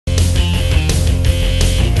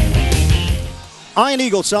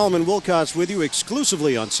Eagle and Solomon Wilcots with you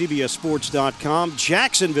exclusively on CBSSports.com.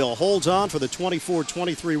 Jacksonville holds on for the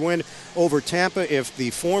 24-23 win over Tampa. If the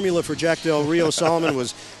formula for Jack Del Rio Solomon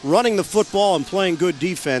was running the football and playing good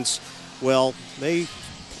defense, well, they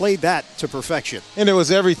played that to perfection. And it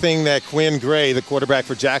was everything that Quinn Gray, the quarterback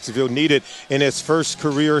for Jacksonville, needed in his first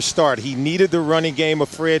career start. He needed the running game of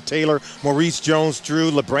Fred Taylor, Maurice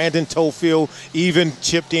Jones-Drew, LeBrandon Tofield even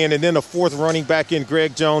chipped in, and then a fourth running back in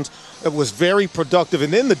Greg Jones. It was very productive.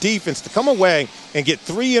 And then the defense to come away and get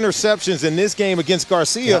 3 interceptions in this game against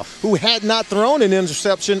Garcia, who had not thrown an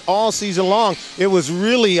interception all season long. It was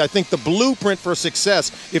really, I think, the blueprint for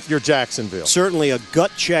success if you're Jacksonville. Certainly a gut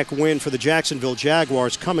check win for the Jacksonville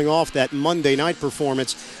Jaguars coming off that Monday night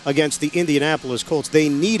performance against the Indianapolis Colts. They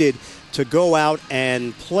needed to go out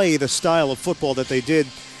and play the style of football that they did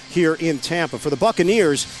here in Tampa. For the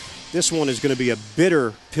Buccaneers, this one is going to be a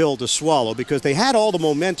bitter pill to swallow because they had all the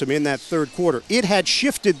momentum in that third quarter. It had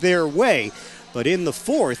shifted their way, but in the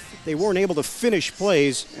fourth, they weren't able to finish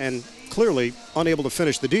plays and clearly unable to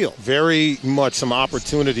finish the deal. Very much some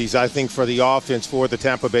opportunities, I think, for the offense for the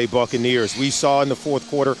Tampa Bay Buccaneers. We saw in the fourth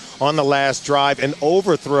quarter on the last drive an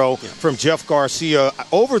overthrow from Jeff Garcia,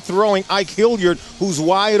 overthrowing Ike Hilliard, who's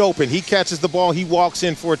wide open. He catches the ball. He walks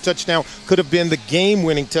in for a touchdown. Could have been the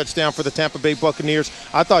game-winning touchdown for the Tampa Bay Buccaneers.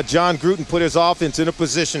 I thought John Gruden put his offense in a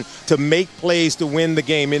position to make plays to win the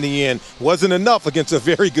game in the end. Wasn't enough against a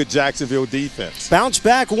very good Jacksonville defense.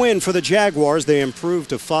 Bounce-back win for the Jaguars. They improved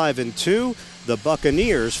to 5-2. The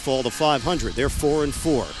Buccaneers fall to 500. They're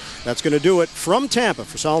 4-4. That's going to do it from Tampa.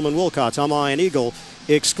 For Solomon Wilcots, I'm Ian Eagle,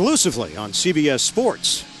 exclusively on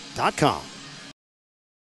CBSSports.com.